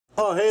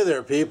Oh, hey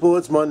there, people.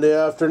 It's Monday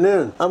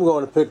afternoon. I'm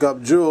going to pick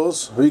up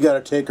Jules. We got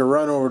to take a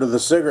run over to the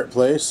cigarette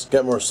place,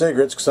 get more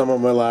cigarettes because I'm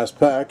on my last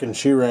pack, and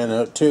she ran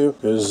out too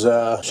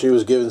because she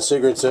was giving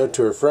cigarettes out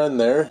to her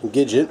friend there,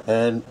 Gidget,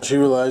 and she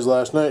realized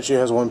last night she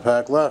has one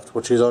pack left,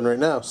 which she's on right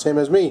now, same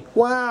as me.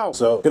 Wow!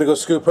 So, gonna go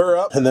scoop her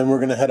up, and then we're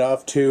gonna head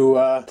off to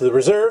the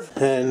reserve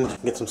and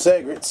get some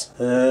cigarettes.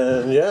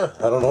 And yeah,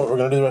 I don't know what we're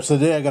gonna do the rest of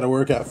the day. I gotta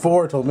work at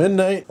 4 till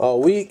midnight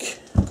all week.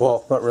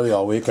 Well, not really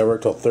all week. I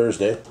work till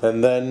Thursday.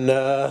 And then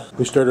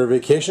we start our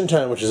vacation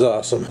time, which is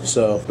awesome.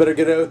 So, better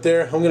get out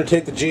there. I'm going to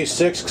take the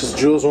G6 because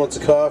Jules wants a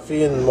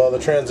coffee, and while the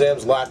Trans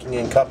Am's lacking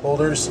in cup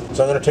holders.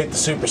 So I'm going to take the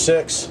Super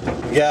 6,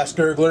 gas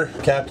gurgler,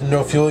 Captain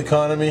No Fuel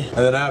Economy. And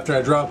then after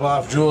I drop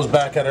off Jules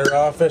back at her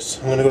office,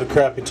 I'm going to go to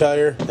Crappy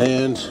Tire,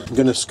 and I'm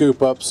going to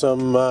scoop up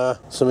some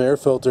air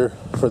filter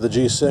for the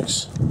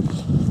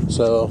G6.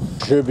 So,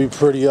 should be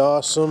pretty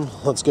awesome.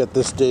 Let's get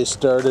this day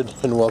started,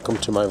 and welcome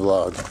to my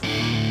vlog.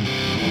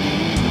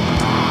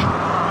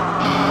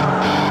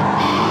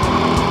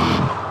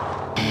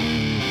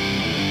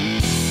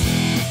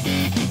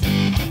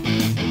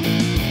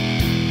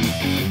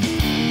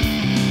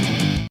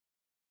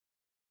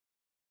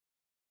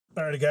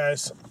 Alrighty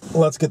guys,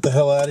 let's get the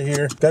hell out of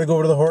here. Gotta go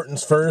over to the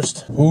Hortons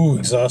first. Ooh,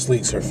 exhaust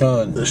leaks are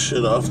fun. This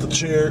shit off the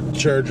chair,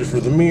 charger for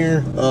the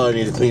mirror. Oh, I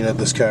need to clean out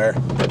this car.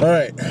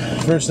 Alright,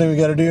 first thing we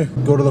gotta do,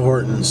 go to the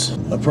Hortons.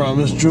 I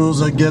promised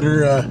Jules I'd get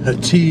her a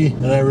tea,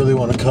 and I really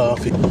want a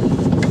coffee.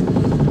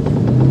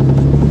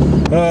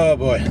 Oh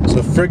boy,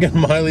 so friggin'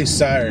 Miley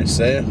Cyrus,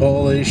 eh?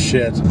 Holy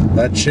shit.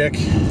 That chick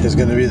is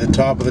gonna be the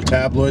top of the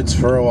tabloids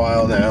for a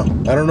while now.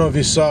 I don't know if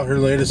you saw her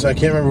latest, I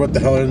can't remember what the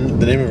hell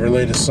the name of her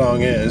latest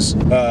song is.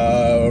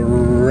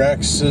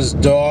 Rex's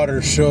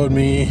daughter showed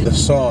me the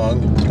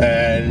song,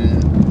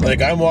 and like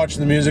I'm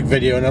watching the music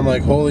video and I'm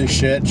like, holy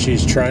shit,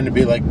 she's trying to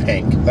be like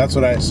Pink. That's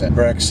what I said.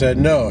 Rex said,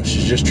 no,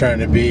 she's just trying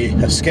to be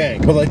a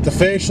skank. But like the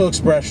facial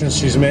expressions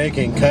she's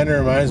making kind of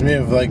reminds me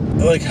of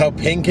like how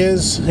Pink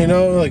is, you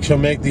know? Like she'll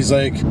make these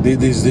like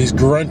these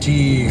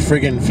grunty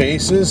friggin'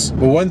 faces.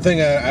 But one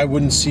thing I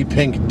wouldn't see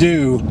Pink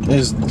do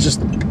is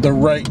just the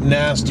right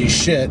nasty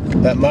shit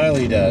that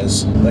Miley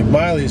does. Like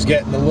Miley's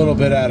getting a little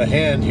bit out of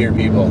hand here,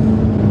 people.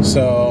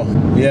 So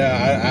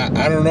yeah,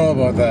 I don't know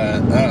about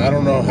that. I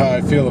don't know how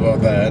I feel about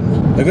that.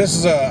 Like this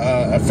is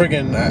a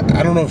friggin',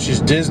 I don't know if she's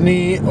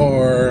Disney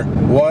or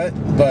what,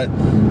 but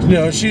you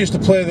know, she used to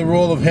play the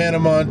role of Hannah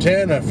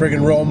Montana,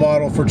 friggin' role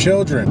model for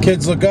children.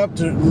 Kids looked up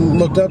to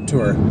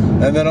her,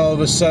 and then all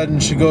of a sudden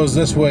she goes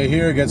this way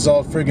here, gets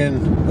all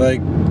friggin'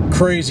 like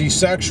crazy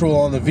sexual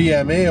on the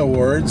VMA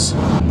awards.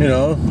 You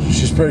know,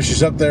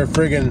 she's up there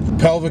friggin'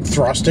 pelvic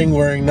thrusting,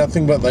 wearing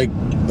nothing but like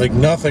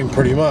nothing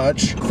pretty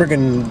much.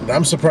 Friggin',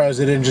 I'm surprised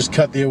they didn't just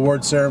cut the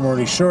award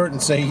ceremony short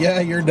and say, yeah,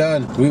 you're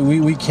done.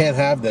 We can't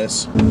have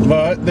this.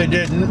 But they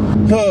didn't.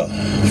 Oh,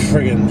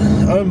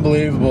 friggin'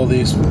 unbelievable,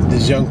 these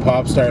young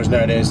pop stars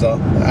nowadays though.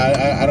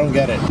 I don't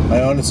get it.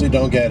 I honestly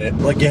don't get it.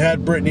 Like you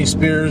had Britney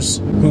Spears,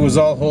 who was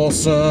all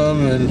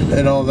wholesome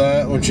and all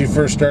that when she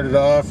first started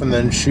off, and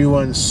then she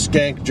went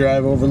skank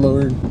drive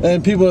overload.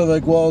 And people are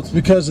like, well, it's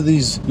because of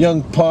these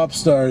young pop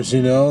stars,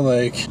 you know,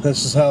 like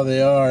this is how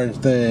they are and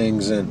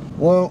things. And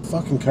well,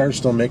 fucking car's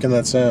still making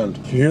that sound.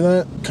 You hear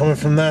that? Coming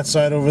from that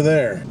side over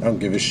there. I don't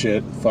give a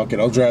shit. Fuck it.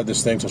 I'll drive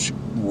this thing till she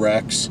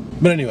wrecks.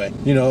 But anyway,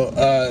 you know,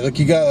 like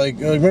you got like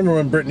remember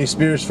when Britney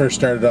Spears first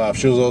started off?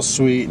 She was all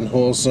sweet and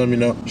wholesome, you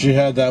know. She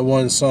had that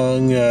one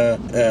song,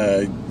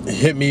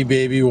 Hit Me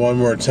Baby One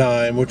More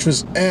Time, which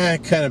was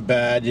kind of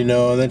bad, you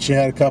know. And then she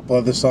had a couple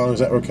other songs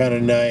that were kind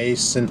of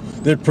nice, and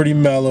they're pretty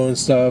mellow and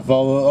stuff.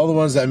 All the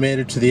ones that made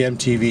it to the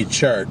MTV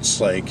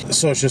charts, like,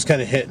 so it's just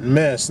kind of hit and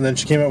miss. And then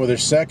she came out with her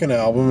second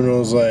album, and it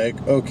was like,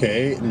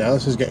 okay, now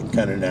this is getting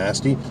kind of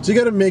nasty. So you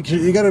gotta make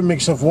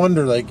yourself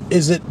wonder, like,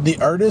 is it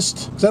the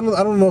artist? Because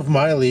I don't know if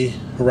Miley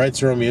writes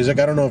her own music.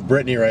 I don't know if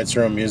Britney writes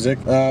her own music.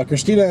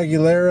 Christina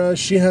Aguilera,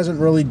 she hasn't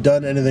really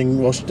done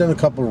anything. Well, she's done a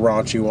couple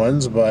raunchy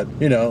ones, but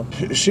you know,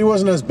 she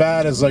wasn't as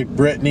bad as like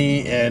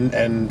Britney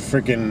and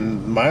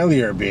freaking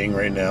Miley are being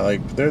right now.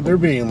 Like they're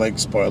being like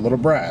spoiled little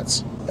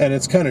brats. And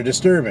it's kind of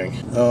disturbing.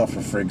 Oh, for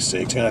frig's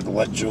sake. I'm gonna have to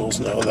let Jules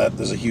know that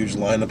there's a huge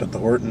lineup at the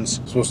Hortons.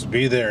 I'm supposed to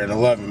be there in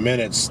 11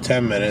 minutes,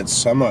 10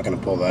 minutes. I'm not gonna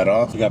pull that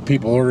off. You got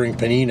people ordering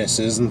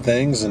paninis and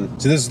things,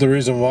 and see, this is the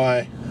reason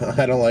why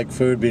I don't like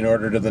food being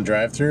ordered in the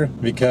drive-thru,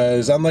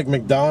 because unlike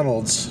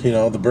McDonald's, you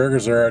know, the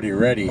burgers are already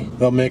ready.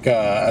 They'll make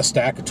a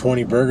stack of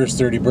 20 burgers,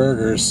 30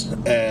 burgers,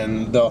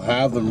 and they'll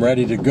have them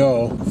ready to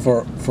go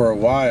for a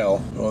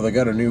while. Oh, they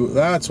got a new,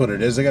 that's what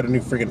it is. They got a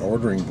new freaking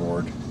ordering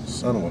board.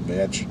 Son of a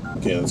bitch.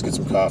 Okay, let's get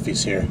some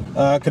coffees here.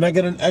 Can I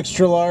get an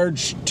extra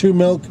large, 2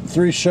 milk,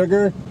 3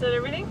 sugar? Is that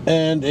everything?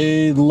 And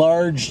a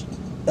large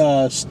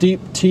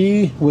steep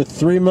tea with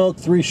 3 milk,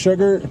 3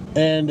 sugar,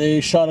 and a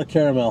shot of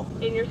caramel.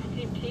 In your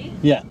steep tea?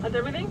 Yeah. That's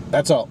everything?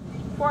 That's all.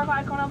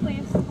 405 going on,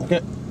 please.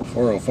 Okay.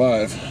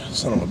 405.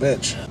 Son of a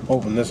bitch.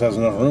 Hoping this has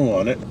enough room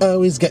on it.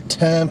 Always got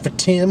time for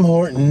Tim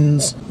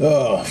Hortons.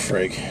 Oh,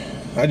 frig.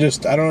 I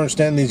don't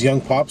understand these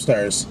young pop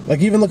stars.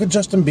 Like, even look at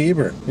Justin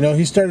Bieber. You know,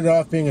 he started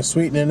off being a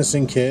sweet and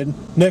innocent kid.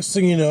 Next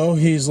thing you know,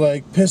 he's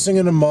like pissing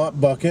in a mop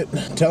bucket,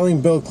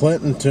 telling Bill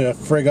Clinton to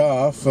frig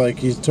off. Like,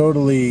 he's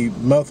totally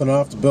mouthing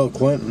off to Bill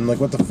Clinton. Like,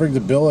 what the frig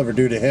did Bill ever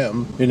do to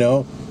him? You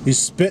know? He's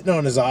spitting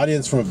on his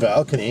audience from a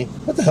balcony.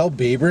 What the hell,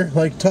 Bieber?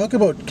 Like, talk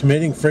about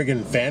committing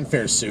friggin'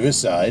 fanfare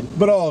suicide.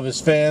 But all of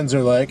his fans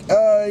are like,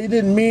 oh, he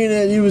didn't mean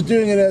it. He was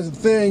doing it as a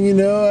thing, you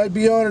know? I'd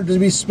be honored to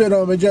be spit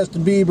on by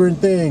Justin Bieber and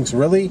things.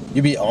 Really?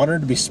 You'd be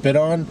honored to be spit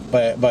on by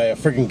a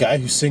friggin' guy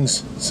who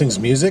sings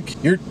music?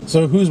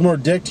 So who's more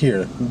dicked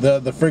here?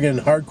 The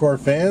friggin' hardcore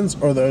fans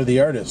or the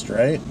artist,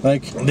 right?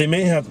 Like, they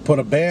may have to put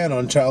a ban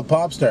on child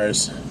pop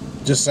stars.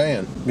 Just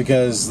saying,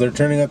 because they're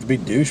turning out to be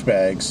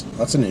douchebags.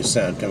 That's a new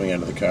sound coming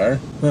out of the car.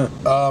 Huh.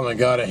 Oh my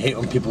god, I hate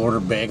when people order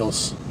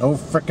bagels. No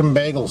frickin'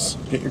 bagels.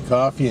 Get your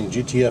coffee and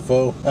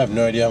GTFO. I have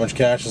no idea how much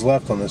cash is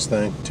left on this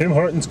thing. Tim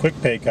Hortons Quick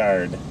Pay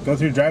card. Go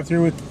through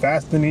drive-through with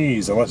fast and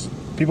ease, unless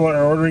people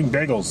are ordering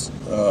bagels.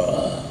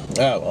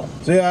 Oh well.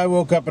 So yeah, I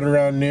woke up at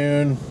around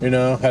noon, you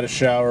know, had a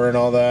shower and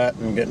all that,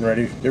 and getting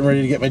ready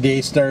to get my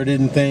day started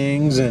and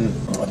things, and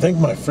I think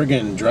my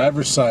friggin'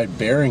 driver's side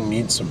bearing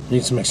needs some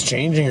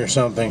exchanging or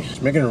something.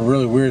 It's making a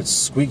really weird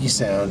squeaky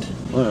sound.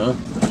 I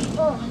don't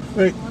know.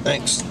 Great,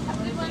 thanks.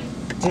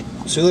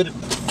 See you later.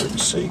 For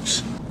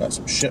sakes. Got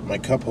some shit in my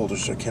cup holder,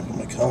 so I can't put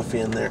my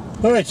coffee in there.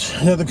 Alright,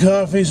 got the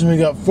coffees, and we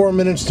got 4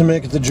 minutes to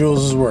make it to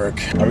Jules' work.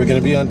 Are we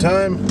gonna be on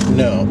time?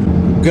 No.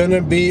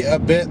 Gonna be a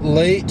bit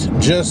late.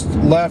 Just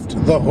left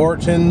the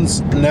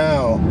Hortons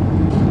now.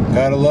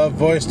 Gotta love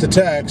voice to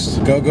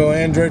text. Go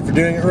Android for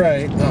doing it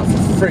right. Oh,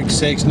 for freak's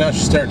sakes, now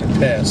she's starting to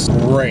piss.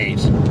 Great.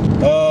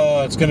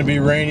 Oh, it's gonna be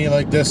rainy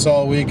like this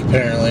all week,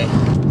 apparently.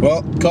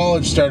 Well,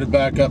 college started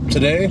back up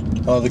today.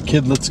 All the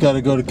kidlets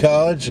gotta go to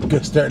college.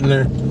 Starting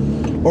their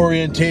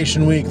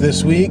orientation week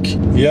this week.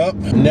 Yup,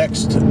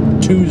 next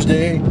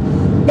Tuesday,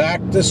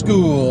 back to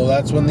school.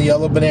 That's when the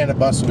yellow banana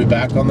bus will be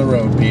back on the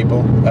road,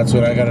 people. That's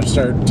when I gotta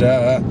start,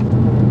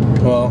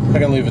 well, I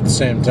can leave at the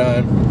same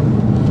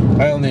time.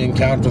 I only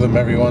encounter them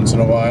every once in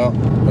a while.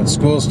 But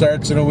school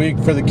starts in a week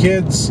for the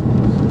kids.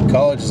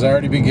 College has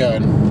already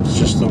begun. It's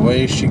just the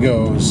way she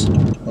goes.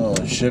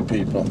 Holy shit,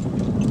 people.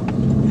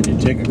 Can you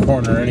take a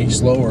corner any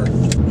slower?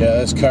 Yeah,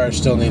 this car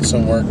still needs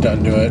some work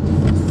done to it.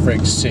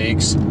 Frig's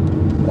sakes.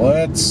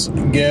 Let's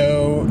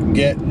go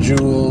get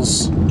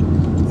Jules,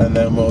 and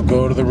then we'll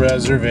go to the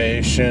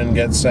reservation,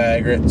 get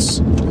Cigrits,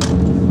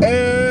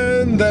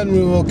 and then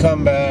we will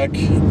come back,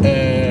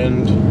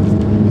 and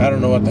I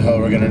don't know what the hell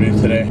we're gonna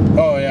do today.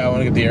 Oh yeah, I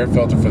want to get the air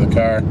filter for the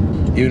car.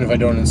 Even if I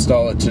don't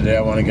install it today,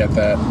 I want to get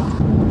that.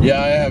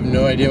 Yeah, I have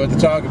no idea what to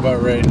talk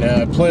about right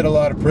now. I played a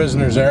lot of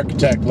Prisoner's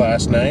Architect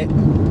last night.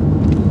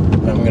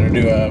 I'm gonna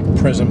do a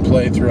prison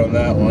playthrough on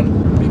that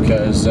one,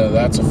 because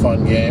that's a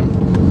fun game.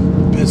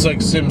 It's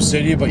like Sim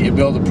City, but you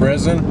build a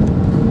prison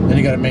and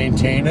you gotta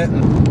maintain it.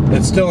 And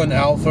it's still an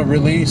alpha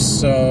release,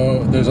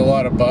 so there's a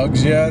lot of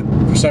bugs yet.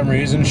 For some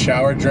reason,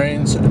 shower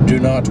drains do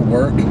not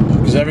work,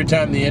 because every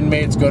time the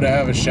inmates go to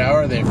have a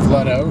shower, they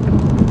flood out.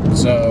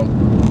 So,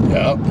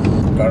 yeah,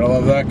 gotta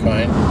love that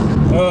kind.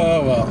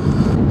 Oh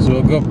well.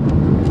 So we'll go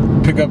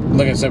pick up,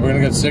 like I said, we're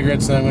gonna get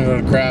cigarettes, and then I'm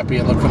gonna go to Crappy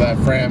and look for that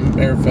Fram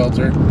air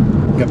filter.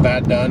 Get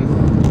that done,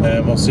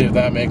 and we'll see if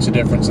that makes a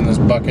difference in this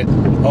bucket.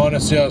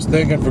 Honestly, I was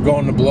thinking for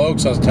going to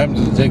Blokes, I was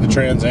tempted to take the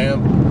Trans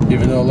Am,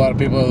 even though a lot of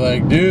people are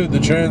like, dude, the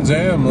Trans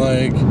Am,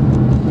 like,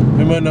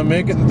 we might not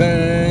make it in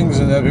things,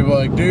 and then people are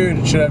like, dude,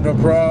 it should have no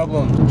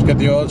problem. Just get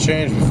the oil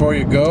changed before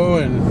you go,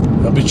 and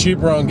it'll be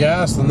cheaper on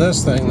gas than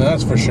this thing,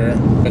 that's for sure.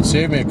 It'd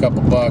save me a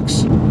couple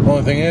bucks.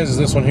 Only thing is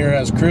this one here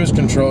has cruise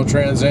control.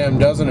 Trans Am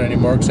doesn't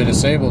anymore because I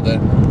disabled it.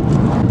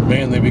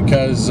 Mainly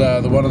because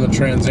the one on the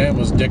Trans Am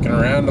was dicking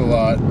around a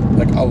lot.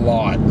 Like, a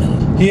lot.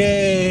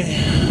 Yay!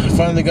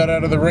 Finally got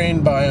out of the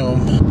rain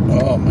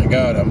biome. Oh my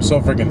god, I'm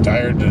so freaking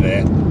tired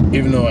today.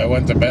 Even though I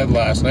went to bed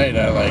last night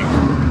at like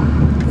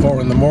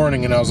 4 in the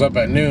morning and I was up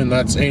at noon,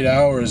 that's 8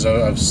 hours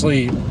of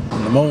sleep.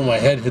 And the moment my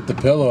head hit the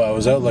pillow, I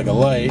was out like a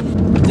light.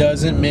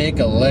 Doesn't make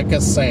a lick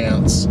of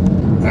sense.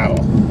 Ow.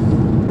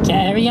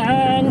 Carry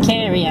on,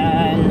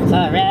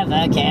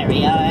 forever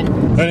carry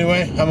on.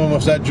 Anyway, I'm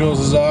almost at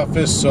Jules'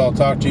 office, so I'll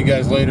talk to you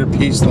guys later.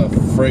 Peace the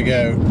frig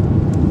out.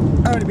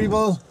 Alrighty,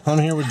 people. I'm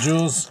here with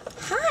Jules.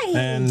 Hi.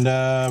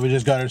 And we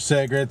just got our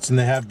cigarettes, and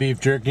they have beef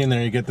jerky in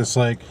there. You get this,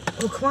 like...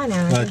 Oh, come on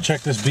now.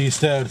 Check this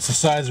beast out. It's the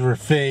size of her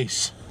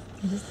face.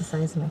 It is the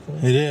size of my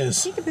face. It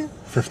is. Peekaboo.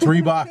 For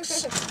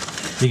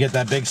 $3, you get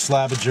that big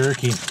slab of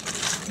jerky.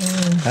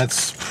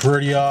 That's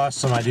pretty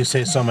awesome. I do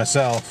say so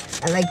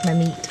myself. I like my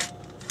meat.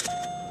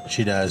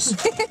 She does.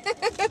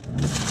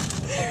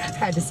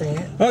 Had to say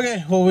it.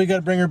 Okay, well, we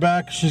gotta bring her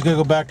back. She's gonna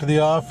go back to the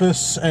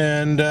office,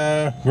 and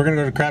we're gonna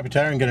go to Crappy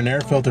Tire and get an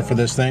air filter for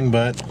this thing,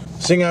 but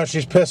seeing how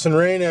she's pissing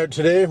rain out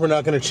today, we're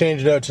not gonna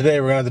change it out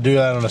today. We're gonna have to do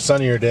that on a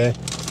sunnier day.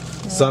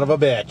 Yeah. Son of a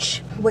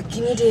bitch. What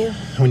can you do?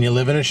 When you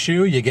live in a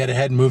shoe, you get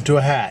ahead and move to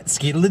a hat.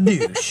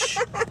 Skeedle-a-douche.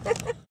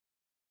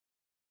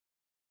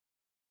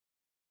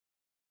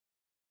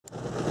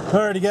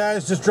 Alrighty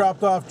guys, just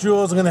dropped off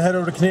Jules. I'm gonna head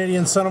over to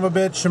Canadian son of a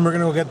bitch and we're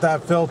gonna go get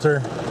that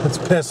filter. It's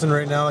pissing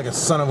right now like a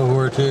son of a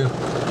whore too.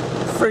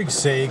 Frig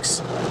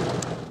sakes.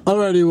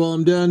 Alrighty, well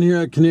I'm down here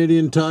at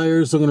Canadian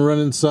Tires, so I'm gonna run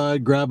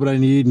inside, grab what I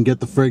need and get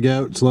the frig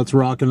out. So let's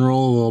rock and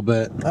roll a little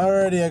bit.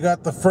 Alrighty, I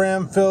got the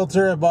Fram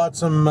filter. I bought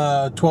some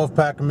 12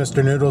 pack of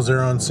Mr. Noodles.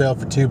 They're on sale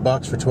for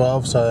 $2 for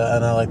 12,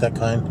 and I like that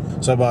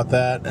kind. So I bought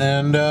that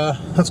and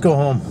let's go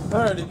home.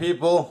 Alrighty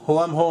people, well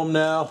I'm home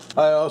now.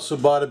 I also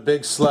bought a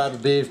big slab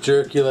of beef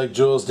jerky like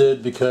Jules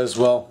did because,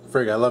 well,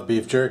 frig, I love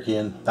beef jerky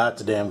and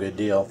that's a damn good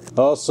deal.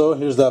 Also,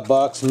 here's that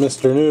box of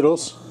Mr.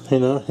 Noodles. You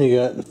know, you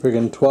got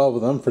friggin' 12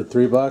 of them for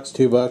 $3,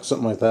 $2,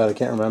 something like that. I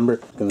can't remember.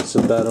 Gonna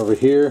set that over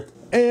here.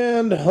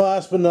 And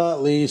last but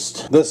not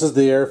least, this is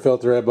the air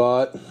filter I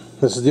bought.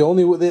 This is the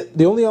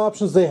only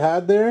options they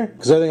had there,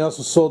 because everything else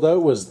was sold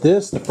out, was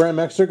this, the Fram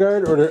Extra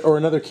Guard, or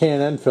another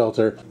K&N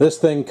filter. This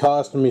thing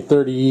cost me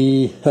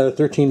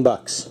 13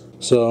 bucks.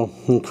 So,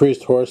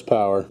 increased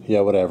horsepower. Yeah,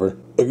 whatever.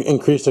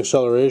 Increased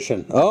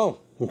acceleration. Oh!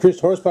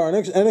 Increased horsepower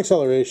and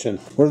acceleration.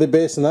 What are they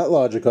basing that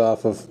logic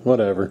off of?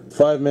 Whatever.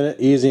 5-minute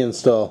easy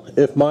install.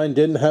 If mine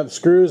didn't have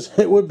screws,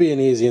 it would be an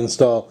easy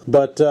install.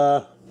 But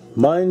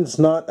mine's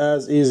not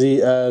as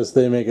easy as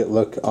they make it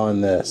look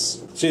on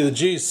this. See, the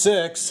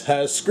G6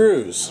 has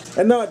screws.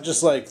 And not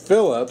just like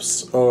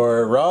Phillips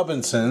or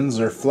Robinsons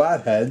or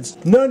flatheads.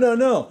 No, no,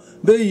 no.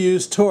 They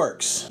use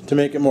Torx to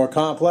make it more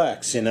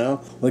complex, you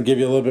know? They'll give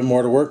you a little bit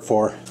more to work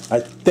for. I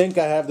think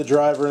I have the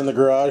driver in the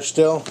garage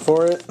still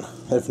for it.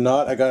 If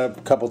not, I got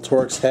a couple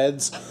Torx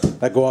heads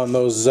that go on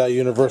those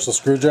universal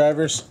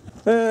screwdrivers.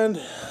 And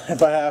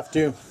if I have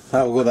to,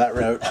 I will go that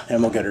route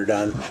and we'll get her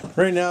done.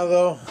 Right now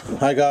though,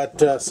 I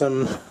got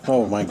some,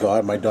 oh my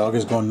god, my dog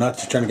is going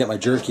nuts trying to get my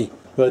jerky.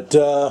 But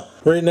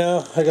right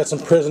now, I got some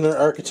Prisoner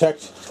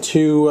Architect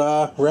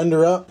to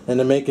render up and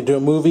to make into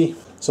a movie.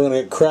 So I'm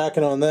gonna get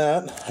cracking on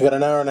that. I got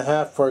an hour and a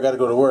half before I gotta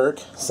go to work,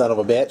 son of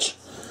a bitch.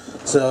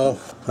 So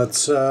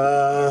let's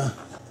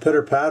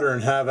pitter patter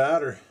and have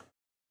at her.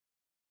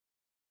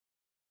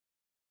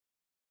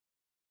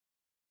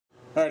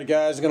 Alright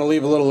guys, I'm going to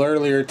leave a little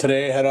earlier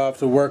today, head off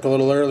to work a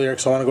little earlier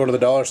because I want to go to the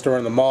dollar store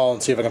in the mall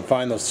and see if I can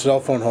find those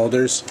cell phone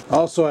holders.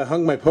 Also, I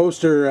hung my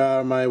poster,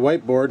 my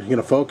whiteboard. You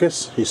gonna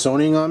focus? He's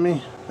Sonying on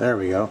me? There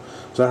we go.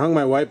 So I hung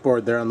my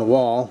whiteboard there on the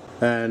wall,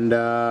 and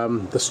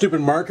the stupid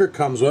marker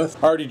comes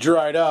with already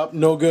dried up,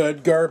 no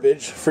good,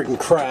 garbage, freaking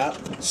crap.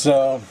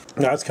 So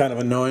that's kind of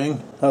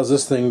annoying. How's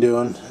this thing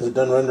doing? Is it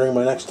done rendering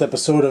my next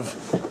episode of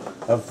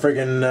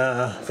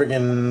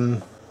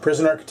friggin'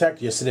 Prison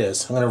Architect? Yes, it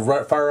is. I'm going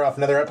to fire off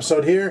another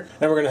episode here,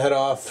 and we're going to head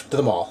off to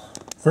the mall.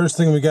 First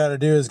thing we got to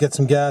do is get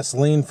some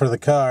gasoline for the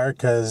car,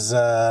 because,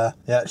 yeah,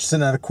 she's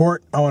sitting at a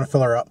quart. I want to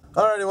fill her up.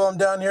 Alrighty, well, I'm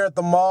down here at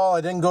the mall.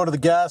 I didn't go to the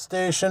gas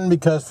station,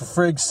 because for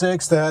frig's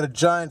sakes, they had a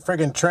giant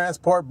friggin'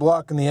 transport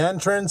blocking the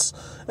entrance.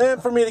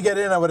 And for me to get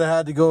in, I would have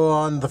had to go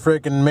on the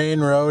friggin'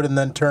 main road and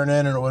then turn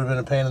in, and it would have been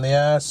a pain in the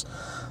ass.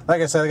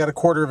 Like I said, I got a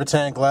quarter of a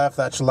tank left.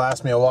 That should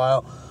last me a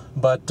while.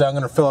 But I'm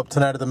going to fill up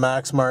tonight at the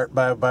Max Mart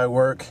by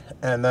work,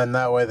 and then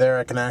that way there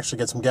I can actually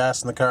get some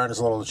gas in the car, and it's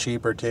a little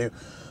cheaper too.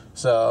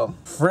 So,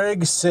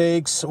 frig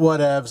sakes,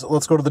 whatevs,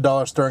 let's go to the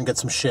dollar store and get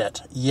some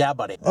shit. Yeah,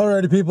 buddy.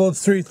 Alrighty people,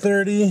 it's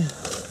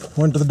 3:30.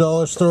 Went to the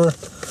dollar store.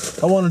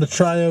 I wanted to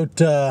try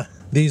out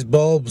these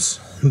bulbs.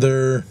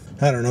 They're,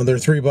 I don't know, they're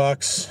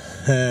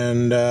 $3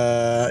 and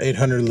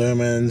 800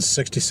 lumens,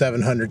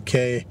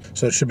 6700K,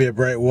 so it should be a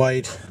bright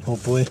white,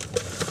 hopefully.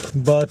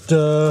 But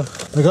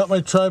I got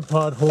my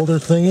tripod holder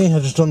thingy. I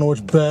just don't know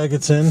which bag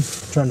it's in. I'm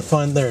trying to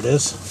find, there it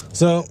is.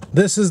 So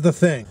this is the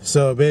thing.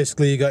 So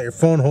basically you got your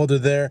phone holder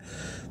there,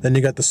 then you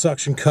got the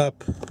suction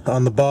cup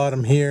on the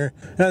bottom here,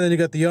 and then you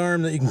got the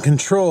arm that you can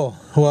control.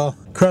 Well,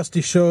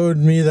 Krusty showed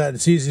me that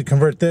it's easy to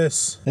convert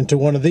this into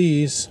one of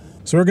these.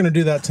 So we're gonna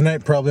do that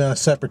tonight, probably on a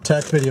separate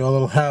tech video, a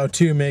little how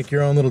to make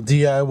your own little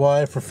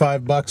DIY for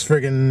 $5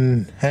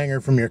 friggin'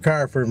 hanger from your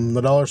car from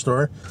the dollar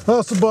store. I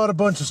also bought a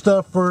bunch of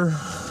stuff for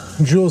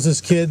Jules's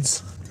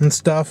kids and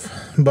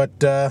stuff, but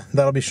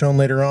that'll be shown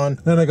later on.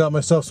 Then I got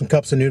myself some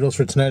cups of noodles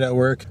for tonight at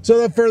work. So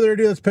without further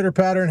ado, let's pitter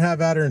patter and have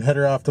at her and head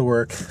her off to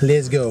work.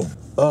 Let's go.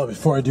 Oh,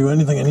 before I do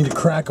anything, I need to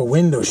crack a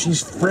window.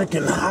 She's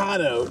freaking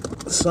hot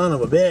out. Son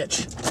of a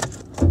bitch.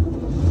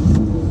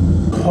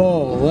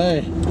 Holy.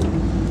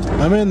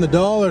 I'm in the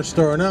dollar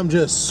store and I'm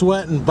just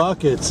sweating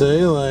buckets,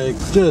 eh? Like,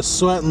 just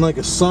sweating like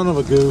a son of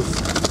a goof.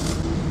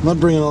 I'm not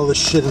bringing all this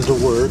shit into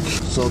work,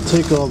 so I'll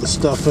take all the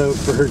stuff out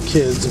for her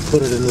kids and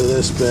put it into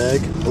this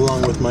bag,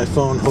 along with my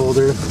phone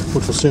holder,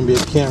 which will soon be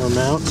a camera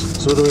mount.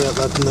 So what do we have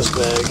left in this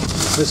bag?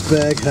 This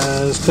bag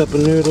has a cup of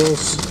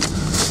noodles.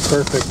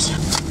 Perfect.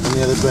 And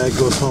the other bag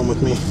goes home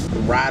with me.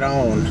 Right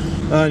on.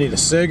 I need a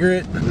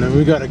cigarette, and then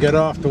we gotta get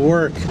off to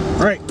work.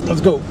 Alright, let's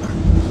go.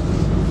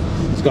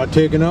 Got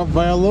taken out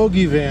by a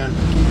Logie van.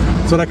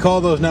 That's what I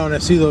call those now when I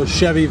see those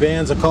Chevy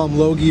vans. I call them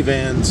Logie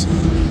vans.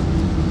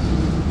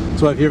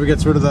 That's why if he ever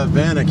gets rid of that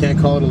van, I can't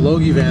call it a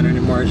Logie van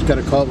anymore. I just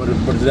gotta call it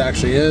what it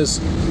actually is.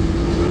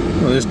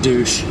 Oh, this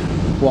douche.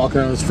 walking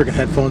around with freaking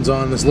headphones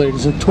on. This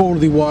lady's like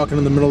totally walking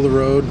in the middle of the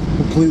road,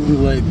 completely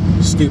like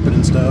stupid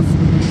and stuff.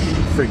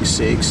 Frig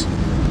sakes.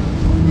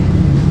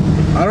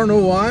 I don't know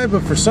why,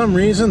 but for some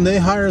reason they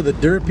hire the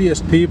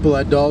derpiest people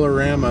at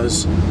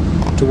Dollaramas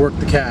to work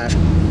the cash.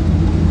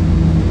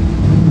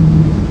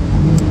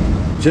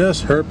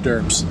 Just herp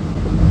derps.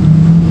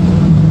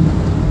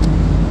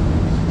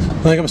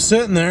 Like, I'm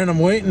sitting there and I'm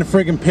waiting to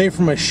friggin' pay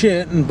for my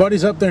shit, and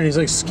Buddy's up there and he's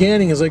like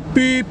scanning, he's like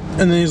beep,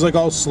 and then he's like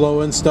all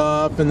slow and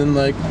stuff, and then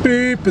like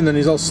beep, and then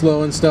he's all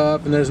slow and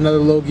stuff, and there's another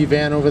Logie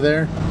van over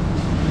there.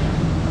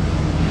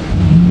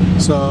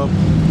 So,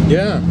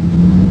 yeah,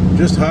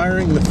 just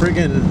hiring the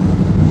friggin'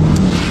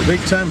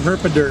 big time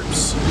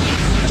herpaderps.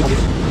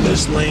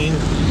 This lane.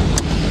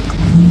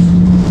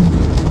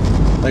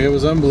 Like, it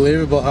was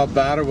unbelievable how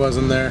bad it was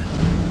in there.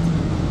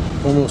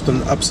 Almost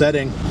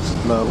upsetting,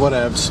 but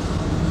whatevs.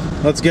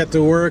 Let's get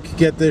to work,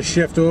 get this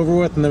shift over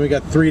with, and then we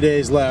got 3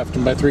 days left.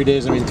 And by 3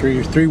 days, I mean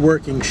three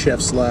working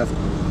shifts left.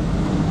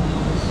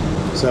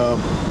 So,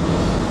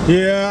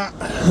 yeah,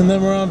 and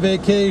then we're on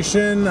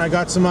vacation. I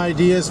got some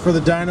ideas for the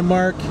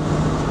Dynamark.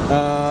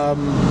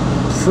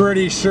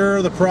 Pretty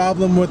sure the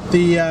problem with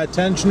the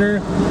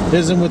tensioner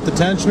isn't with the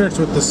tensioner, it's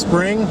with the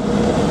spring.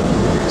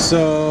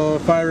 So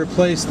if I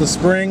replace the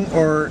spring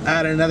or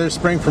add another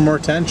spring for more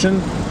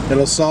tension,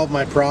 it'll solve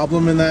my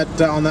problem in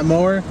that on that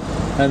mower,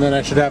 and then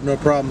I should have no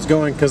problems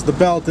going, because the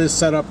belt is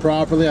set up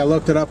properly. I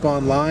looked it up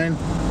online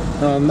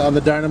on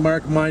the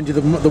Dynamark. Mind you,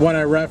 the one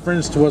I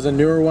referenced was a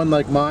newer one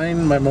like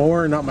mine, my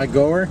mower, not my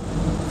goer.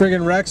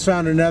 Friggin' Rex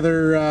found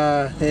another,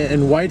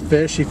 in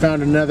Whitefish, he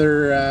found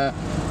another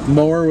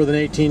mower with an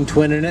 18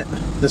 twin in it.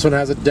 This one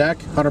has a deck,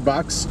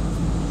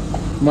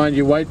 $100. Mind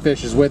you,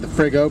 Whitefish is way the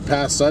frig out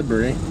past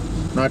Sudbury.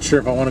 Not sure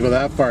if I want to go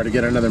that far to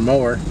get another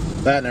mower.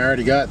 That, and I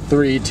already got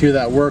two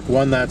that work.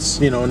 One that's,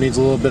 you know, needs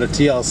a little bit of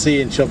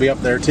TLC, and she'll be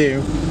up there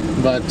too.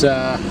 But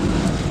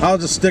I'll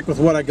just stick with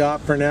what I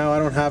got for now. I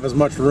don't have as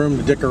much room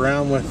to dick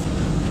around with.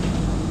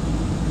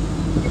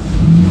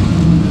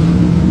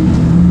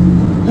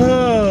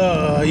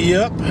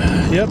 Yep.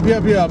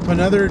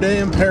 Another day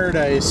in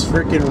paradise.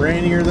 Frickin'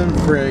 rainier than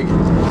frig.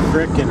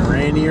 Frickin'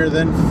 rainier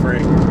than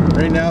frig.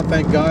 Right now,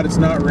 thank God it's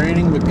not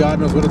raining, but God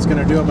knows what it's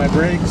gonna do on my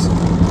brakes.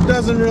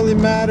 Doesn't really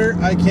matter.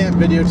 I can't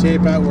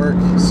videotape at work,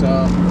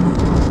 so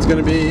it's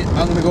gonna be,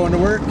 I'm gonna go into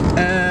work,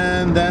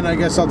 and then I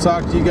guess I'll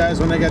talk to you guys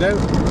when I get out.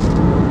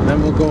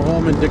 Then we'll go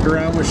home and dick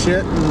around with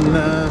shit, and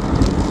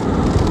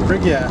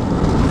frig yeah.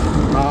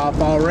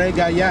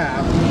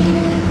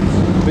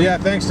 But yeah,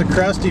 thanks to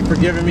Krusty for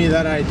giving me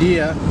that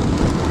idea.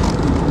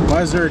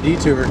 Why is there a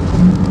detour?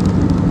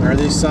 Or are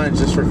these signs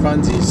just for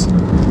funsies?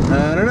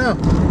 I don't know.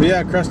 But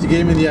yeah, Krusty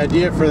gave me the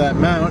idea for that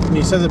mount, and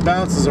he says it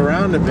bounces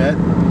around a bit,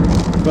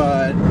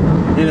 but,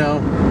 you know,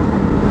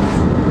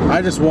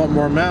 I just want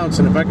more mounts,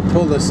 and if I can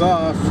pull this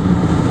off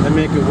and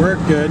make it work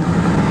good,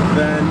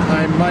 then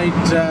I might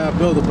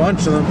build a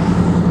bunch of them,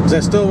 because I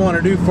still want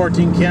to do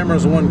 14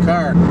 cameras in one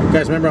car. You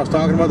guys remember I was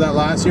talking about that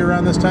last year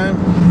around this time?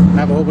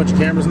 Have a whole bunch of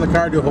cameras in the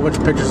car, do a whole bunch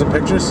of pictures and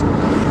pictures.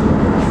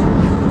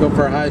 Go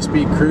for a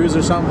high-speed cruise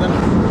or something.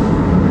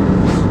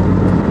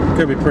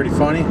 Could be pretty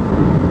funny.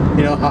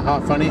 You know, haha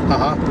funny,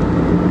 haha.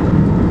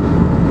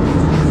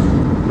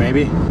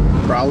 Maybe,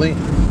 probably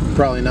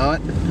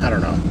not. I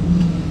don't know.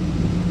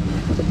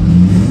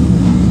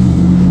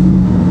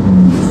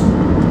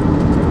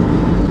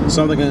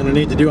 Something I'm going to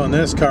need to do on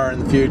this car in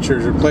the future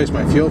is replace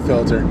my fuel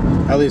filter.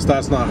 At least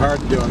that's not hard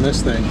to do on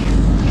this thing.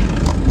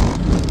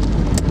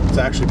 It's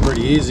actually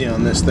pretty easy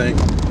on this thing.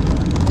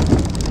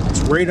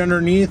 It's right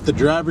underneath the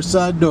driver's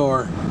side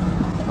door.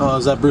 Oh,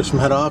 is that Bruce from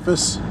head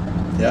office?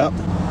 Yep.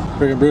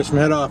 Friggin' Bruce from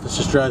head office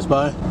just drives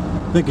by.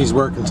 I think he's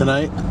working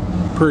tonight.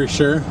 Pretty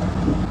sure.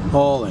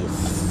 Holy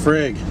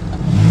frig.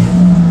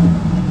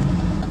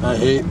 I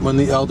hate when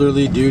the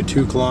elderly do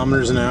 2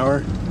 kilometers an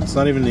hour. It's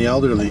not even the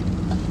elderly.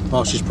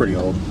 Oh, she's pretty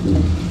old.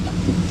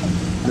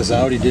 This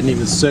Audi didn't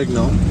even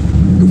signal.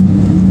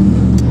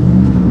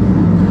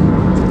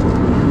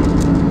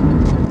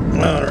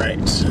 Alright.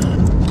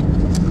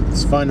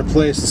 Let's find a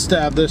place to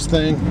stab this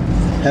thing,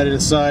 head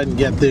inside, and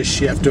get this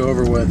shift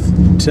over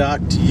with.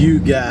 Talk to you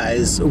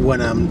guys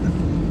when I'm...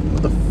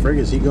 What the frig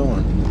is he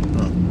going?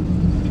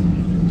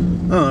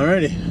 Oh.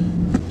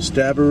 Alrighty.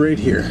 Stab her right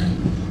here.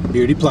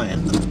 Beauty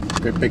plan.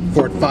 Great big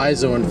Ford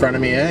Fizo in front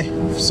of me, eh?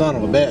 Son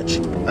of a bitch.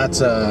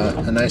 That's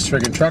a nice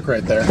friggin' truck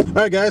right there.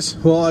 Alright guys,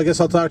 well I guess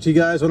I'll talk to you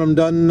guys when I'm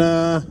done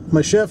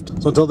my shift.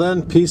 So until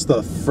then, peace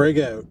the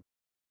frig out.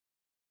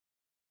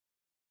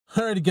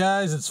 Alrighty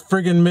guys, it's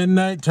friggin'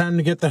 midnight. Time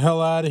to get the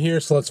hell out of here,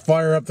 so let's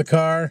fire up the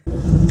car.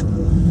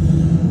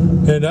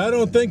 And I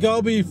don't think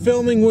I'll be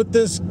filming with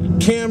this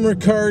camera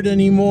card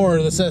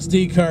anymore. This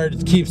SD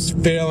card keeps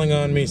failing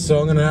on me, so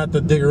I'm gonna have to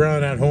dig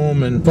around at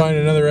home and find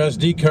another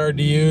SD card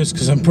to use,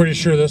 because I'm pretty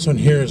sure this one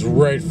here is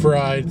right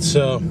fried.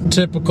 So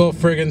typical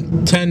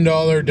friggin'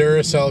 $10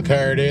 Duracell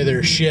card, eh?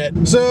 They're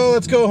shit. So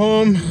let's go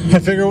home. I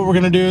figure what we're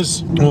gonna do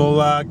is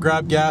we'll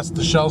grab gas at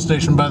the Shell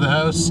station by the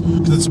house,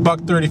 because it's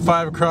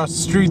 $1.35 across the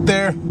street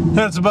there, and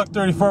it's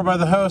 $1.34 by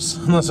the house,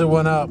 unless it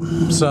went up.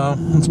 So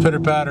let's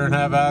pitter patter and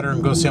have at her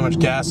and go see how much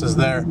gas is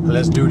there.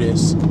 Let's do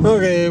this.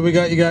 Okay, we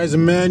got you guys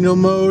in manual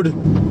mode.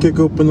 Kick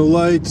open the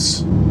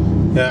lights.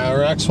 Yeah,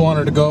 Rex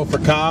wanted to go for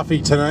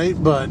coffee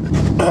tonight, but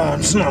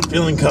I'm just not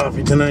feeling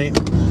coffee tonight.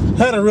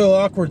 Had a real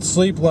awkward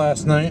sleep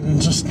last night, and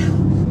just, I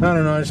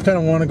don't know, I just kind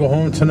of want to go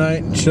home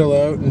tonight and chill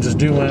out and just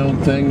do my own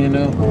thing, you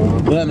know.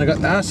 But then I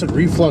got acid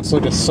reflux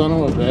like a son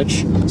of a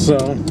bitch.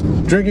 So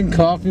drinking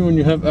coffee when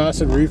you have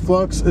acid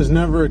reflux is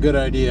never a good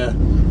idea.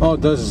 All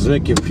it does is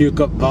make you puke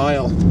up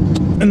bile.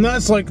 And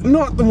that's like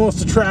not the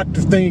most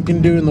attractive thing you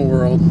can do in the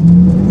world.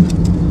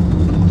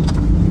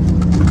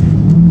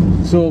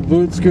 So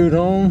boot scoot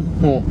home.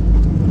 Well,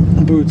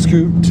 boot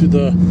scoot to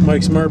the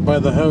Mike's Mart by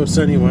the house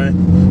anyway,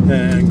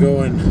 and go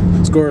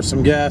and score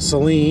some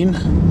gasoline,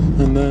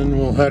 and then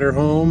we'll head her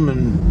home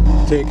and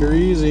take her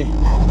easy.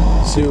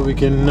 See what we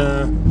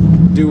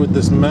can do with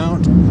this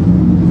mount.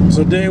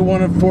 So day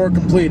 1 of 4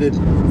 completed.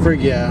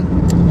 Frig yeah.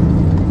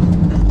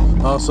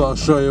 Also, I'll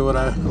show you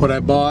what I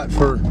bought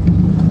for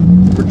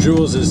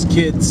Jules'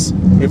 kids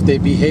if they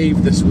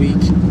behave this week.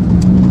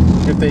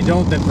 If they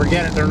don't, then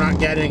forget it, they're not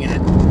getting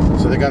it.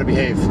 So they gotta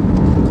behave.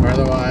 Or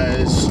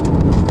otherwise,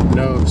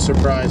 no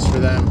surprise for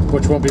them.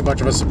 Which won't be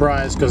much of a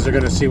surprise because they're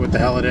gonna see what the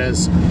hell it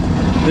is.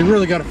 They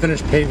really gotta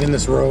finish paving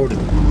this road.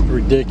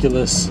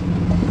 Ridiculous.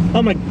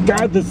 Oh my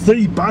god, the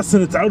city bus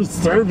and it's out of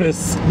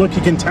service. Look,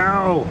 you can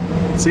tell.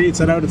 See,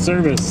 it's out of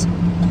service.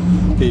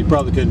 Okay, you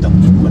probably couldn't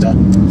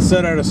tell. It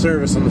said out of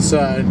service on the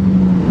side.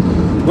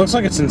 Looks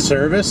like it's in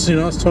service, you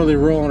know, it's totally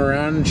rolling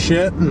around and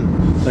shit.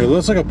 And like, it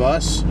looks like a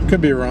bus.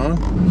 Could be wrong.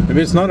 Maybe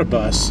it's not a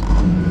bus.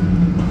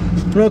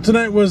 Well,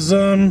 tonight was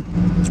a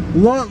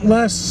lot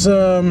less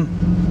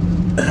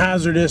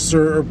hazardous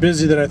or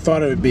busy than I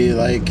thought it would be.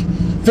 Like,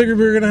 figured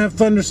we were gonna have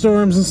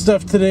thunderstorms and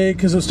stuff today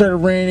because it started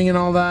raining and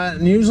all that.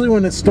 And usually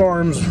when it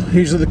storms,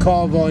 usually the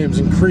call volumes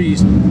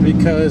increase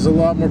because a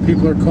lot more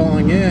people are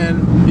calling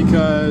in,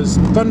 because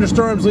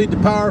thunderstorms lead to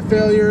power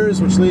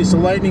failures, which leads to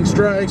lightning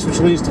strikes, which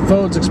leads to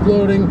phones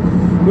exploding,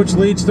 which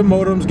leads to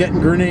modems getting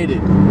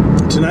grenaded.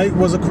 Tonight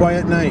was a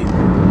quiet night.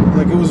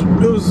 Like, it was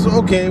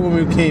okay when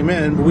we came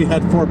in, but we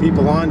had 4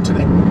 people on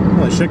today.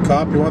 Holy shit,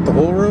 cop, you want the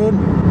whole road?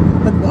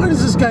 Like, why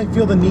does this guy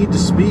feel the need to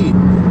speed?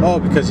 Oh,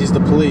 because he's the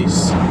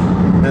police.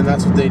 And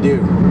that's what they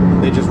do.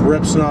 They just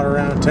rip snot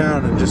around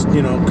town and just,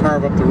 you know,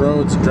 carve up the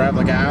roads and drive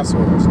like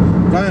assholes.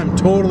 I am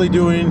totally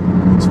doing,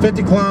 it's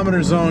 50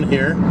 kilometer zone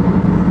here,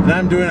 and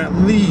I'm doing at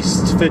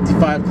least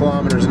 55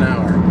 kilometers an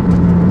hour.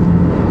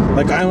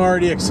 Like, I'm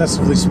already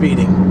excessively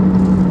speeding.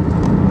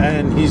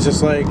 And he's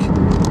just like,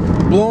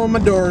 blowing my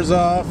doors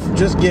off,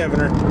 just giving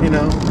her, you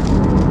know.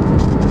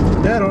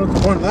 Yeah, I don't know what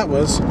the point of that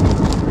was.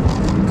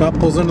 Cop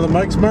pulls into the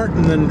Mike's Mart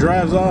and then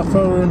drives off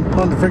over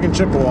onto freaking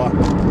Chippewa.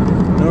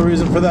 No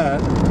reason for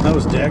that. That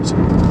was dicked.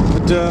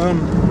 But,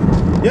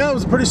 yeah, it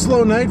was a pretty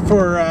slow night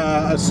for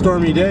a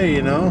stormy day,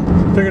 you know.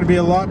 Figured it'd be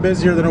a lot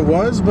busier than it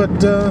was, but,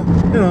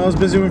 you know, I was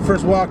busy when we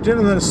first walked in,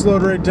 and then it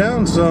slowed right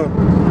down, so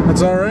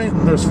that's alright.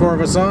 There's 4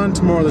 of us on.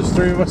 Tomorrow there's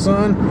 3 of us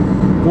on.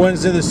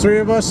 Wednesday there's 3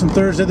 of us, and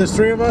Thursday there's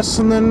 3 of us,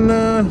 and then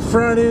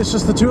Friday it's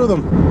just the 2 of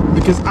them.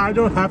 Because I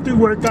don't have to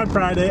work on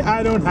Friday.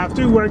 I don't have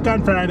to work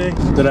on Friday.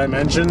 Did I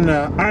mention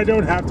I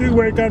don't have to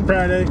work on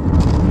Friday.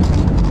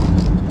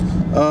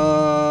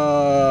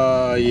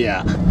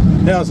 Yeah.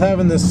 Yeah, I was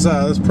having this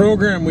this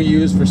program we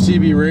use for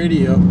CB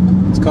radio.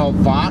 It's called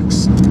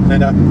Vox,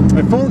 and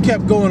my phone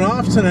kept going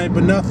off tonight,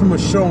 but nothing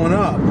was showing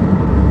up.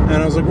 And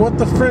I was like, "What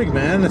the frig,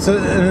 man?" It's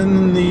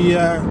in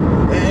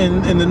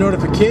the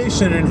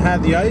notification, and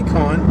had the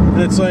icon,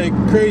 and it's like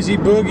Crazy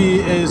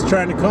Boogie is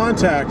trying to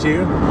contact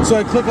you. So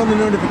I click on the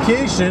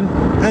notification,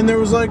 and there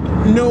was like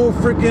no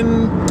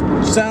freaking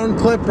sound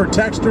clip or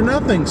text or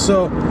nothing.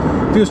 So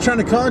if he was trying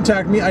to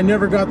contact me, I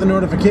never got the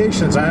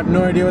notifications. I have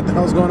no idea what the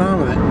hell's going on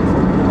with it.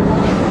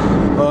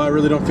 Oh, I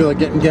really don't feel like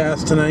getting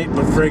gas tonight,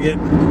 but frig it.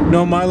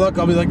 No, my luck,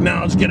 I'll be like,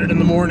 "No, let's get it in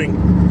the morning."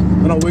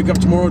 Then I'll wake up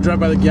tomorrow, drive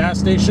by the gas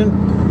station,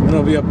 and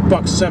it'll be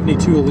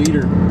 $1.72 a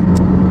liter.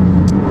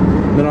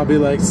 Then I'll be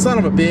like, "Son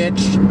of a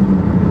bitch,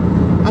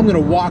 I'm gonna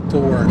walk to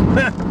work."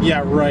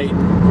 Yeah, right.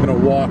 I'm gonna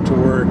walk to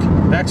work.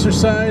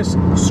 Exercise?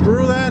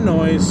 Screw that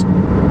noise.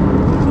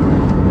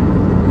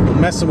 I'm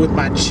messing with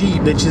my chi,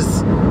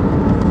 bitches.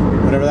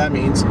 Whatever that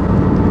means.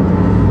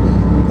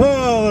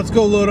 Oh, let's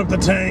go load up the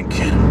tank,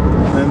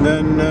 and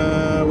then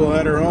we'll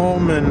head her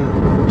home and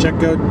check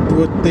out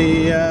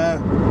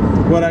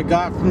what I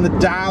got from the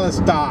dollar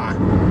store.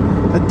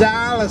 The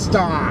dollar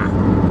store.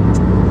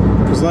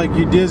 Because like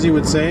you Dizzy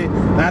would say,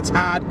 that's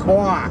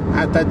hardcore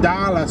at the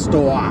dollar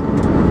store.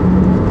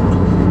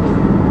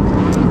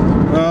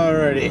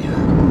 Alrighty.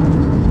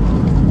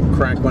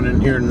 Crank crack one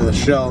in here into the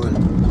shell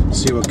and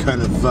see what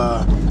kind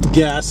of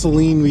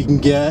gasoline we can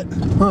get.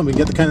 Oh, we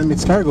get the kind that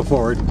makes cargo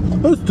forward.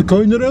 That's the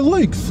kind that I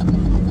like.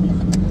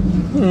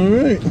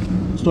 Alright.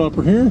 Stop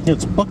her here.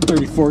 It's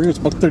 $1.34 here. It's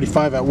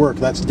 $1.35 at work.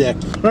 That's dick.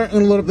 Alright, I'm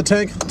gonna load up the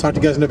tank. Talk to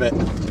you guys in a bit.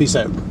 Peace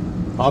out.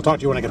 I'll talk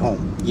to you when I get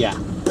home. Yeah.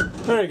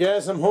 Alright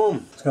guys, I'm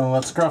home. Just gonna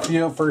let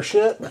Scruffy out for a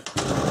shit.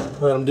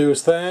 Let him do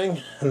his thing,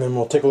 and then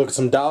we'll take a look at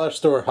some dollar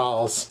store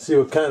hauls. See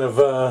what kind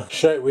of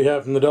shite we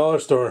have from the dollar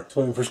store. Just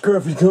waiting for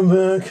Scruffy to come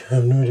back. I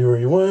have no idea where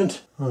he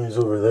went. Oh, he's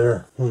over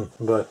there.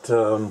 But,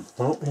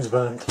 oh, he's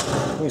back.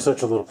 He's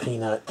such a little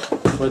peanut.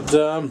 But,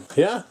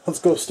 yeah, let's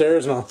go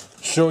upstairs and I'll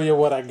show you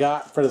what I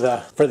got for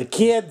the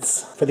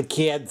kids. For the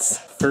kids.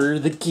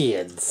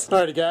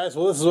 Alrighty guys,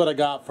 well this is what I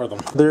got for them.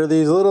 They're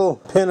these little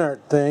pin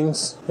art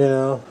things, you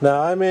know.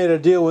 Now I made a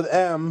deal with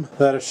M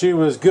that if she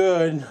was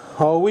good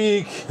all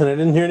week and I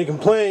didn't hear any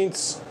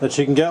complaints, that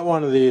she can get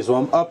one of these.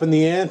 Well, I'm upping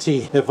the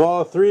ante. If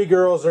all 3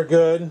 girls are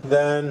good,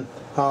 then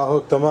I'll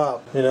hook them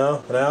up, you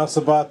know. And I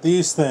also bought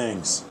these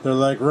things. They're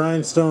like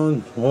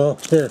rhinestone, well,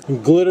 here,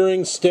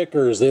 glittering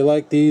stickers. They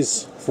like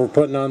these for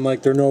putting on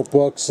like their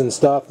notebooks and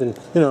stuff, and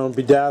you know,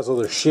 bedazzle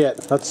their shit.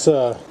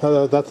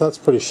 That's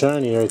pretty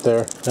shiny right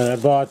there. And I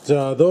bought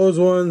those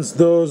ones, and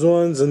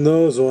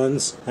those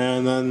ones,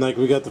 and then like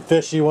we got the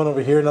fishy one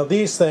over here. Now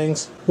these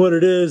things, what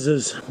it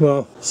is,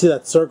 well, see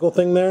that circle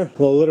thing there?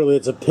 Well, literally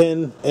it's a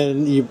pin,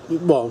 and you,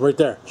 well, right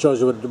there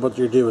shows you what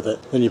you do with it.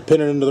 And you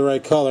pin it into the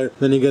right color,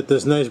 then you get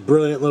this nice,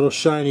 brilliant little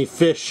shiny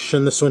fish.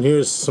 And this one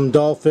here's some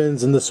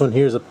dolphins, and this one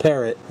here's a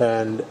parrot.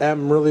 And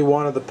Em really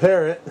wanted the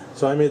parrot,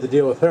 so I made the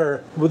deal with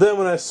her. But then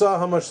when I saw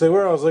how much they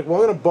were, I was like,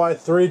 well, I'm gonna buy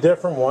 3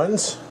 different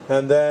ones,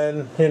 and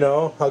then, you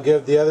know, I'll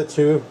give the other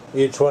 2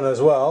 each one as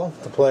well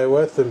to play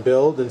with and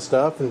build and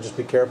stuff, and just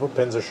be careful,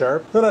 pins are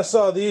sharp. Then I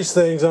saw these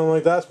things, and I'm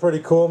like, that's pretty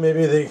cool.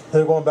 Maybe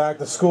they're going back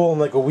to school in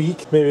like a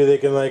week. Maybe they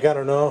can, like, I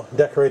don't know,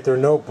 decorate their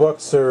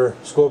notebooks or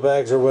school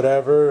bags or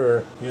whatever,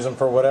 or use them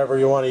for whatever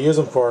you want to use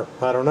them for.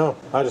 I don't know.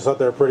 I just thought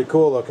they were pretty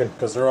cool looking,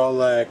 because they're all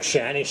like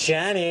shiny.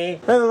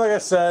 And then, like I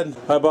said,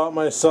 I bought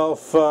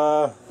myself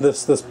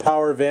this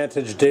Power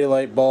Vantage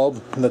daylight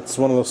bulb. That's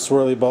one of those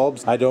swirly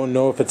bulbs. I don't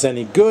know if it's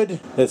any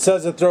good. It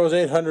says it throws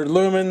 800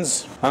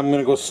 lumens. I'm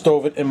gonna go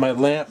stove it in my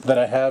lamp that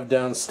I have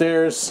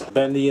downstairs,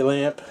 bendy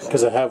lamp,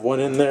 because I have one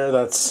in there.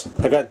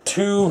 I got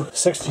 2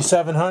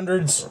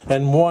 6700s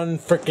and 1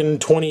 frickin'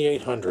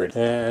 2800,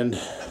 and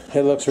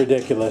it looks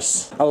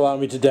ridiculous. Allow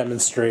me to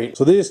demonstrate.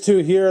 So these 2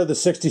 here are the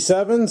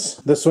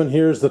 67s. This one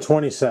here is the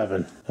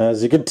 27.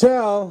 As you can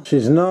tell,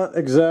 she's not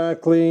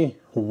exactly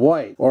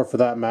white, or for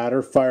that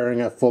matter,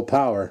 firing at full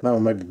power. That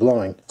one might be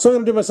blowing. So I'm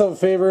gonna do myself a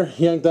favor,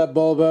 yank that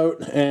bulb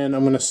out, and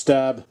I'm gonna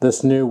stab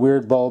this new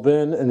weird bulb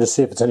in and just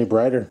see if it's any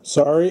brighter.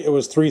 Sorry, it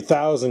was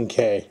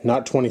 3000K,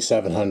 not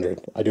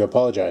 2700. I do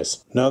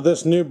apologize. Now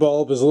this new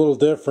bulb is a little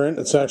different.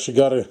 It's actually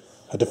got a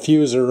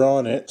diffuser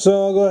on it. So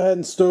I'll go ahead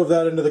and stove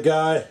that into the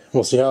guy.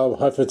 We'll see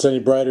if it's any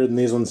brighter than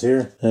these ones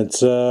here. It's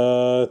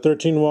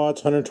 13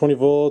 watts, 120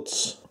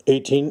 volts.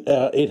 800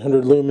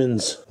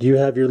 lumens. Do you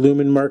have your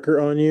lumen marker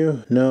on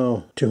you?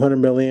 No. 200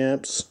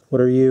 milliamps. What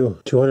are you?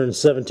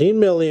 217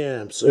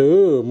 milliamps.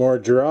 Ooh, more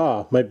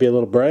draw. Might be a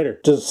little brighter.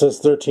 Just says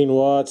 13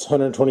 watts,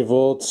 120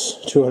 volts,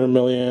 200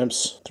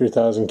 milliamps,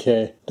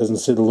 3000K. Doesn't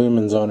see the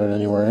lumens on it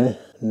anywhere, eh?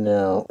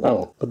 No.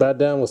 Oh, put that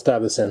down. We'll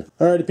stab this in.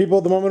 Alrighty, people,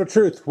 the moment of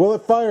truth. Will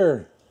it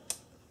fire?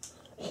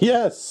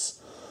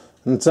 Yes.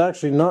 And it's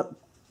actually not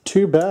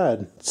too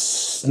bad.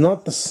 It's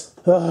not the...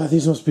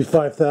 these must be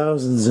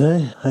 5000s,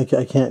 eh?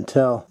 I can't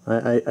tell.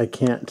 I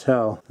can't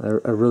tell. I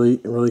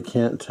really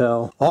can't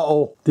tell.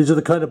 Uh-oh. These are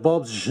the kind of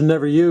bulbs you should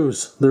never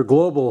use. They're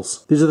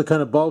globals. These are the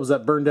kind of bulbs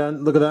that burn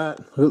down. Look at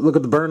that. Look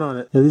at the burn on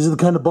it. Yeah, these are the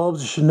kind of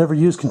bulbs you should never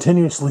use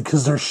continuously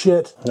because they're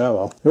shit. Oh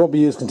well. It won't be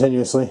used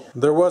continuously.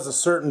 There was a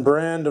certain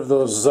brand of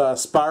those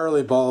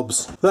spirally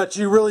bulbs that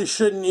you really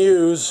shouldn't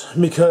use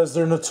because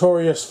they're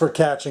notorious for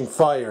catching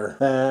fire.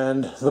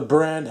 And the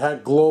brand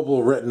had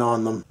global written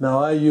on them.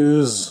 Now I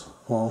use...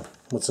 well,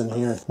 what's in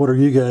here? What are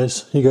you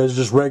guys? You guys are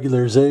just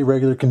regulars, eh?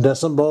 Regular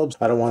incandescent bulbs?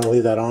 I don't want to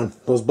leave that on.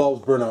 Those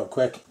bulbs burn out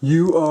quick. Are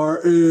you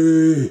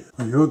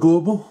a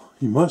global?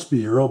 You must be.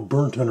 You're all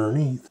burnt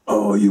underneath.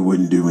 Oh, you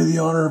wouldn't do me the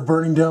honor of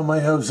burning down my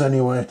house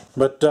anyway.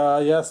 But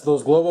yes,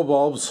 those global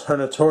bulbs are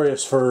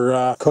notorious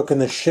for cooking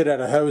the shit out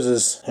of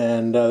houses.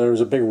 And there was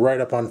a big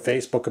write-up on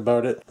Facebook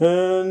about it.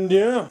 And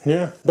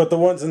yeah. But the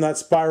ones in that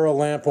spiral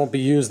lamp won't be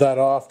used that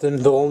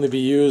often. They'll only be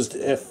used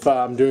if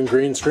I'm doing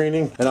green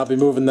screening. And I'll be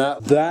moving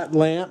that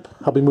lamp.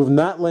 I'll be moving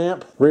that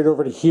lamp right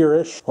over to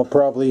here-ish. I'm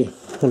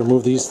gonna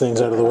move these things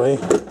out of the way.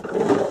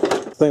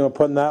 I'm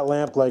putting that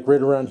lamp like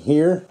right around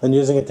here and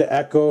using it to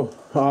echo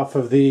off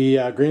of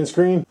the green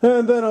screen.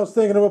 And then I was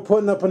thinking about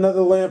putting up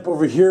another lamp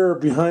over here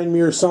behind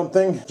me or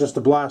something, just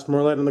to blast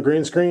more light on the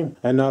green screen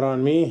and not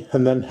on me.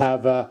 And then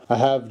have I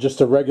have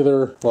just a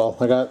regular, well,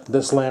 I got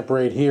this lamp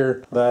right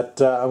here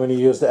that I'm going to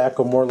use to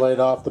echo more light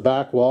off the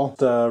back wall.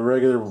 The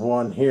regular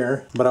one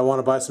here, but I want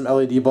to buy some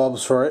LED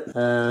bulbs for it.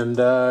 And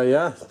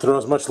yeah, throw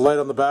as much light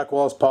on the back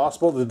wall as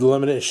possible to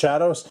eliminate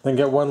shadows. Then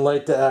get one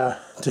light to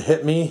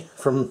hit me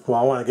from, well,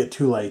 I want to get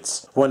two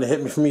lights. One to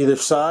hit me from either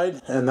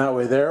side, and that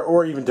way there,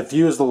 or even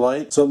diffuse the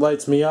light so it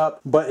lights me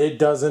up, but it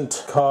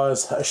doesn't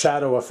cause a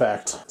shadow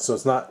effect. So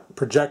it's not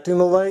projecting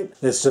the light,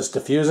 it's just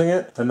diffusing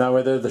it, and that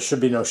way there should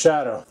be no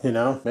shadow, you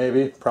know?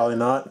 Maybe, probably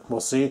not,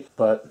 we'll see,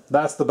 but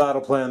that's the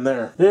battle plan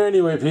there.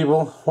 Anyway,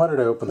 people, why did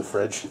I open the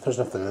fridge? There's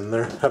nothing in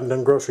there. Haven't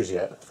done groceries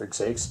yet, for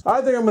sakes.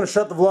 I think I'm going to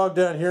shut the vlog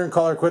down here and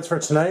call her quits for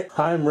tonight.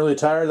 I'm really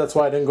tired, that's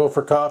why I didn't go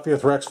for coffee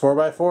with Rex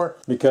 4x4,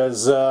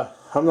 because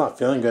I'm not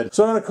feeling good.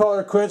 So I'm going to call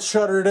her quits,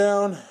 shut her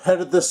down,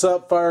 edit this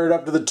up, fire it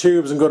up to the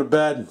tubes, and go to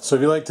bed. So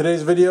if you like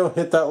today's video,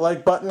 hit that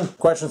like button.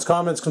 Questions,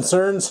 comments,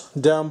 concerns,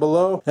 down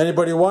below.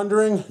 Anybody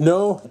wondering?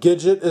 No,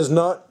 Gidget is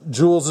not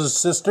Jules'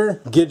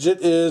 sister. Gidget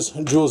is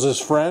Jules'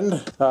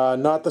 friend.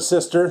 Not the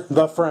sister,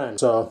 the friend.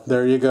 So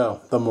there you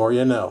go. The more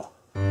you know.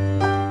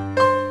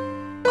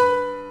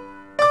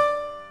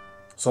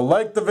 So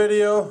like the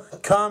video,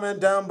 comment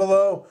down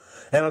below,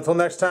 and until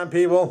next time,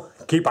 people,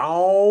 keep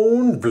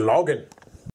on vlogging.